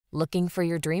Looking for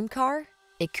your dream car?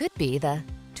 It could be the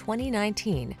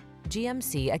 2019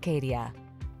 GMC Acadia.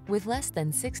 With less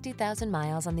than 60,000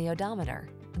 miles on the odometer,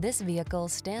 this vehicle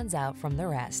stands out from the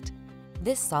rest.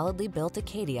 This solidly built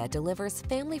Acadia delivers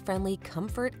family-friendly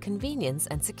comfort, convenience,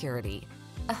 and security.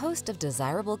 A host of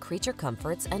desirable creature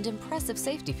comforts and impressive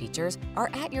safety features are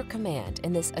at your command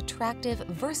in this attractive,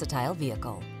 versatile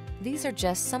vehicle. These are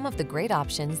just some of the great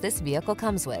options this vehicle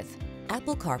comes with: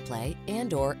 Apple CarPlay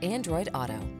and/or Android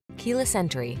Auto, keyless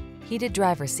entry, heated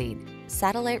driver's seat,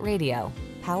 satellite radio,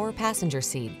 power passenger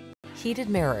seat, heated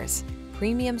mirrors,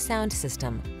 premium sound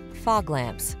system, fog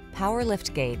lamps, power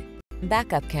liftgate,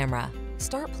 backup camera.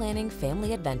 Start planning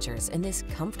family adventures in this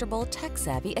comfortable,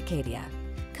 tech-savvy Acadia.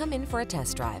 Come in for a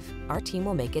test drive. Our team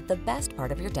will make it the best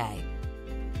part of your day.